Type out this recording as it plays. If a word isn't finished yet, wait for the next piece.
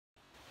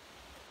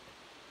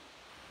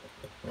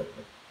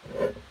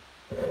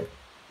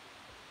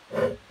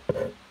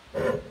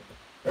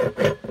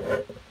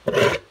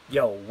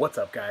Yo, what's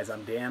up guys?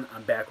 I'm Dan.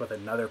 I'm back with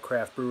another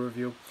craft brew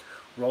review.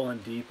 Rolling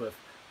deep with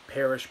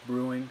Parish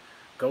Brewing,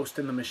 Ghost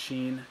in the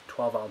Machine,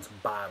 12-ounce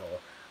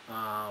bottle.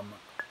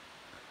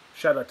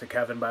 Shout out to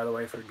Kevin, by the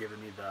way, for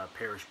giving me the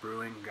Parish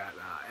Brewing. Got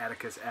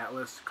Atticus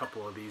Atlas, a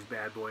couple of these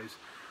bad boys.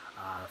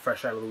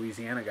 Fresh out of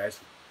Louisiana, guys.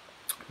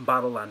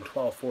 Bottled on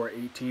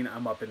 12/4/18.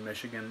 I'm up in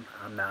Michigan.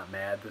 I'm not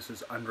mad. This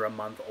is under a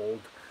month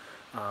old.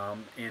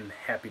 And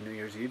Happy New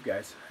Year's Eve,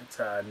 guys. It's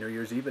a New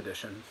Year's Eve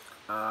edition.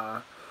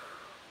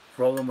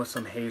 Rolling with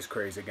some haze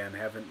craze again.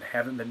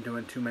 Haven't been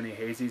doing too many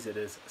hazies. It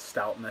is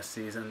stoutness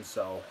season,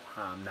 so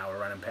now we're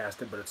running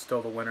past it, but it's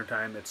still the winter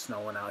time. It's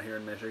snowing out here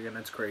in Michigan.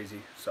 It's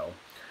crazy. So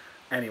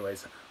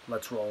anyways,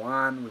 let's roll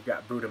on. We've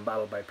got brewed and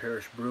bottled by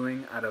Parish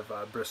Brewing out of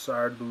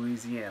Broussard,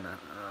 Louisiana.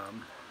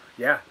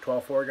 Yeah,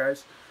 12/4,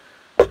 guys.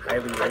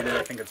 Highly rated.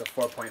 I think it's a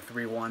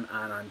 4.31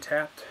 on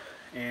Untapped,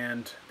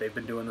 and they've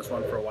been doing this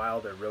one for a while.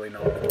 They're really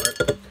known for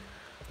it.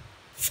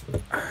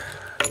 We'll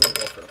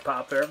go for the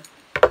pop there.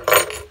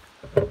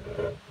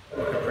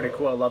 Looking pretty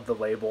cool. I love the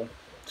label.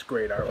 It's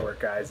great artwork,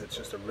 guys. It's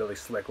just a really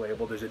slick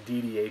label. There's a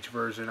DDH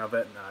version of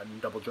it,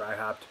 double dry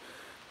hopped,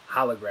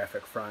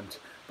 holographic front,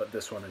 but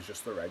this one is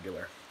just the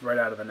regular. Right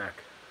out of the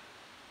neck.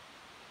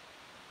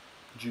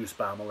 Juice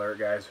bomb alert,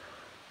 guys.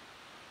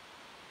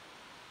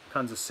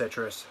 Tons of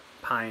citrus,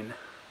 pine,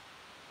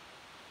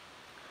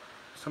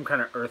 some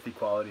kind of earthy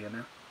quality in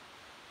there.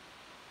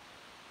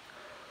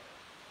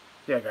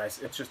 Yeah, guys,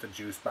 it's just a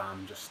juice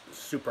bomb, just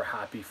super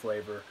hoppy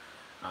flavor.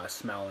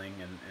 Smelling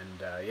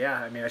and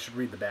yeah, I mean, I should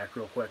read the back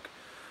real quick.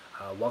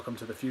 Welcome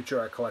to the future.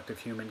 Our collective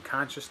human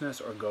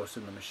consciousness, or ghost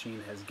in the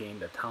machine, has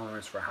gained a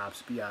tolerance for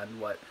hops beyond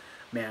what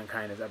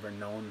mankind has ever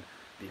known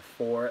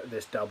before.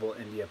 This double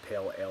India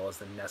Pale Ale is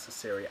the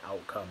necessary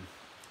outcome.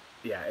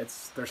 Yeah,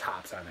 there's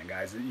hops on it,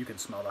 guys. You can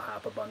smell the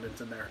hop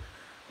abundance in there.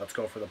 Let's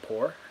go for the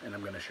pour, and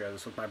I'm going to share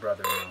this with my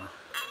brother-in-law.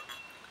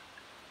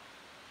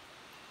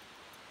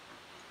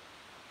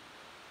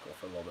 Go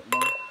for a little bit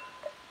more.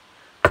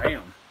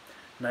 Bam!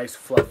 Nice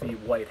fluffy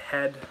white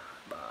head,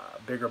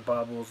 bigger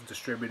bubbles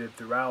distributed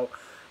throughout,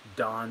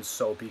 Dawn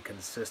soapy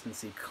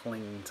consistency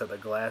clinging to the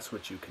glass,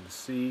 which you can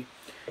see.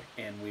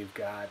 And we've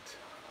got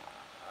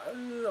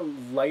a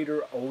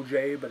lighter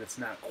OJ, but it's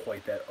not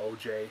quite that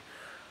OJ.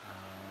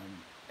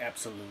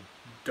 Absolute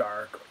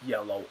dark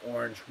yellow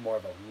orange, more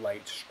of a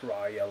light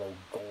straw yellow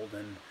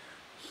golden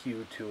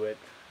hue to it.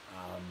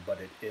 But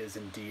it is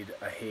indeed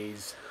a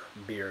haze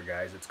beer,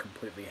 guys. It's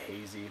completely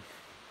hazy.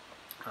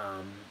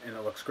 And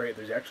it looks great.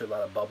 There's actually a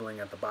lot of bubbling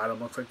at the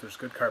bottom. Looks like there's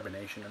good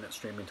carbonation in it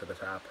streaming to the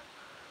top.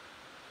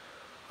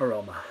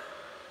 Aroma.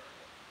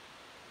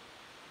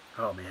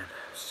 Oh man,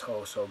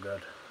 so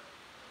good.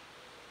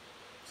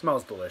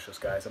 Smells delicious,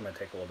 guys. I'm going to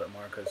take a little bit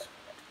more because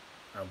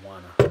I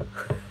want to.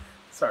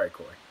 Sorry,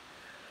 Corey.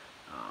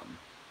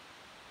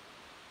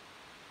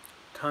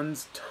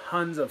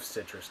 Tons of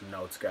citrus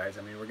notes, guys.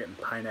 I mean, we're getting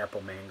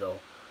pineapple, mango.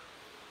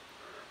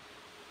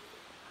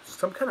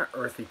 Some kind of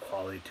earthy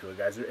quality to it,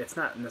 guys. It's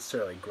not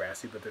necessarily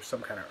grassy, but there's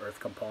some kind of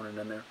earth component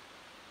in there.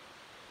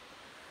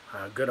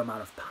 A good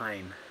amount of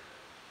pine.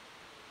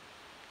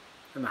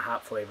 And the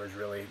hop flavor is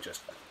really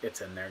just, it's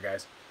in there,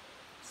 guys.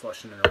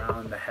 Slushing it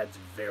around. The head's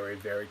very,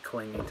 very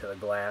clingy to the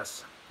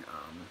glass.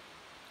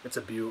 It's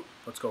a beaut.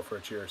 Let's go for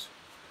a cheers.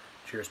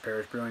 Cheers,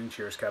 Parish Brewing.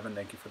 Cheers, Kevin.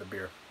 Thank you for the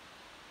beer.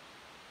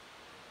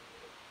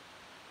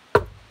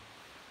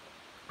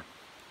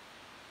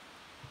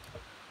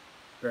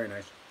 Very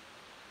nice.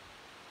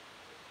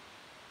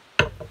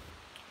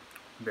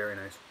 Very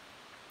nice.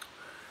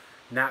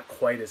 Not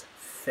quite as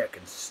thick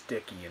and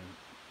sticky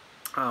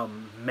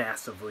and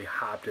massively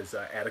hopped as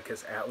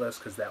Atticus Atlas,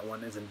 because that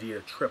one is indeed a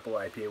triple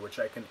IPA, which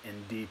I can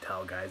indeed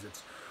tell, guys.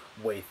 It's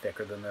way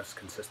thicker than this.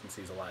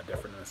 Consistency is a lot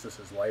different than this. This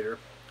is lighter.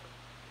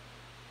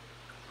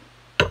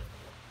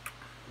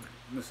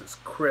 This is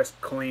crisp,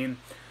 clean.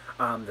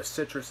 The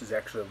citrus is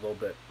actually a little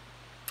bit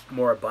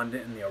more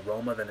abundant in the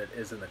aroma than it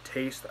is in the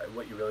taste.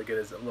 What you really get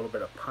is a little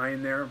bit of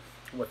pine there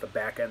with the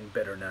back end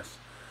bitterness.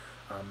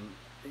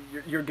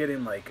 You're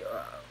getting like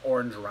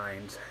orange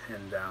rinds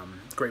and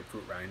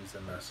grapefruit rinds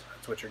in this.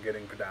 That's what you're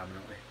getting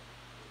predominantly.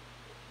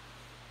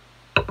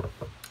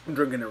 I'm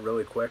drinking it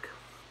really quick,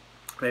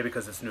 maybe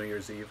because it's New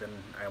Year's Eve and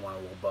I want a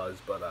little buzz,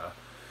 but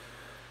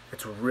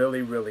it's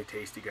really, really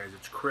tasty, guys.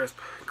 It's crisp,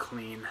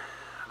 clean,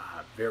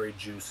 very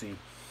juicy.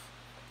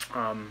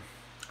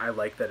 I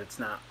like that it's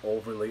not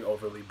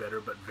overly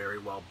bitter, but very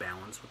well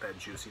balanced with that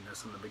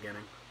juiciness in the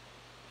beginning.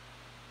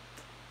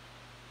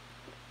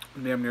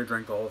 Damn near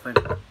drank the whole thing.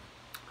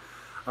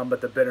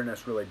 But the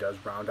bitterness really does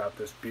round out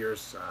this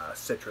beer's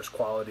citrus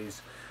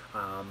qualities.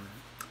 A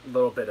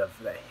little bit of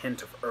the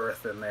hint of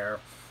earth in there.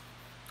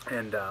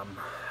 And I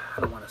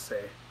don't want to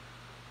say...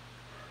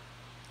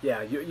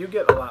 Yeah, you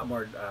get a lot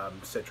more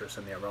citrus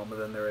in the aroma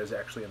than there is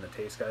actually in the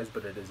taste, guys.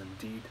 But it is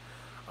indeed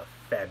a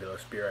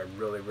fabulous beer. I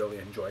really, really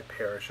enjoy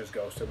Parish's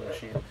Ghost in the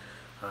Machine.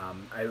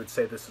 I would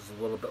say this is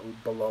a little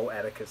bit below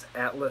Atticus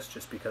Atlas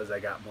just because I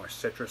got more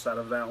citrus out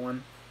of that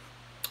one.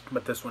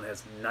 But this one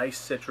has nice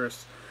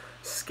citrus,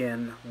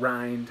 skin,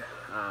 rind,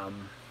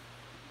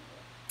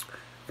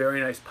 very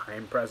nice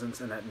pine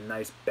presence, and that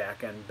nice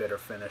back end bitter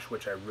finish,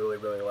 which I really,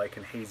 really like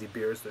in hazy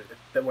beers.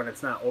 That when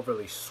it's not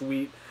overly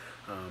sweet,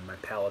 my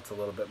palate's a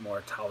little bit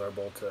more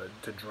tolerable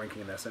to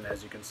drinking this. And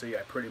as you can see,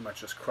 I pretty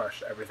much just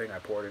crushed everything I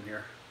poured in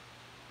here.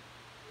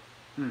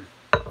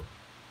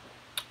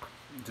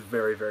 It's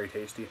very, very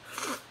tasty.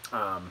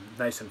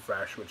 Nice and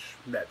fresh, which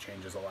that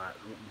changes a lot,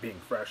 being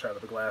fresh out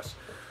of the glass.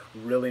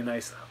 Really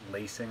nice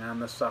lacing on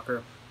this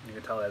sucker. You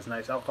can tell it has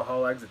nice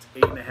alcohol legs. It's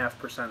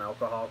 8.5%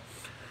 alcohol.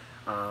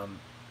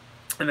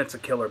 And it's a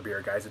killer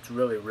beer, guys. It's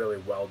really, really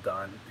well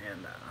done.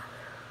 And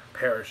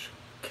Parish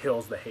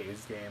kills the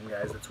haze game,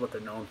 guys. That's what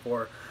they're known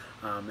for.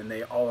 And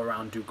they all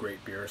around do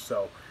great beers.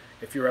 So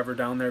if you're ever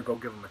down there, go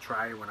give them a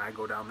try. When I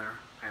go down there,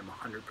 I'm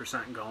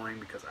 100% going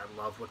because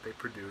I love what they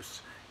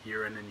produce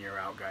year in and year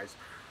out, guys.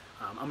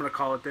 I'm going to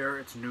call it there.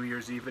 It's New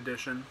Year's Eve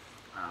edition.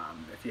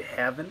 If you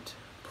haven't,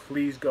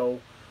 please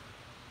go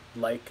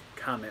like,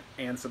 comment,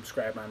 and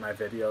subscribe on my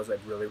videos.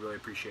 I'd really, really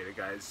appreciate it,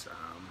 guys.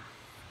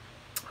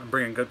 I'm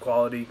bringing good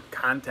quality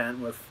content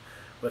with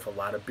a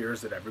lot of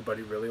beers that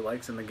everybody really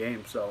likes in the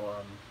game. So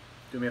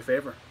do me a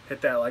favor,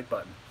 hit that like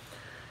button.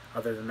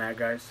 Other than that,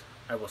 guys,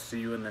 I will see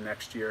you in the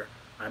next year.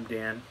 I'm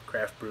Dan,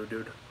 Craft Brew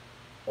Dude.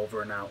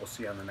 Over and out. We'll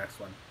see you on the next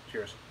one.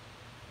 Cheers.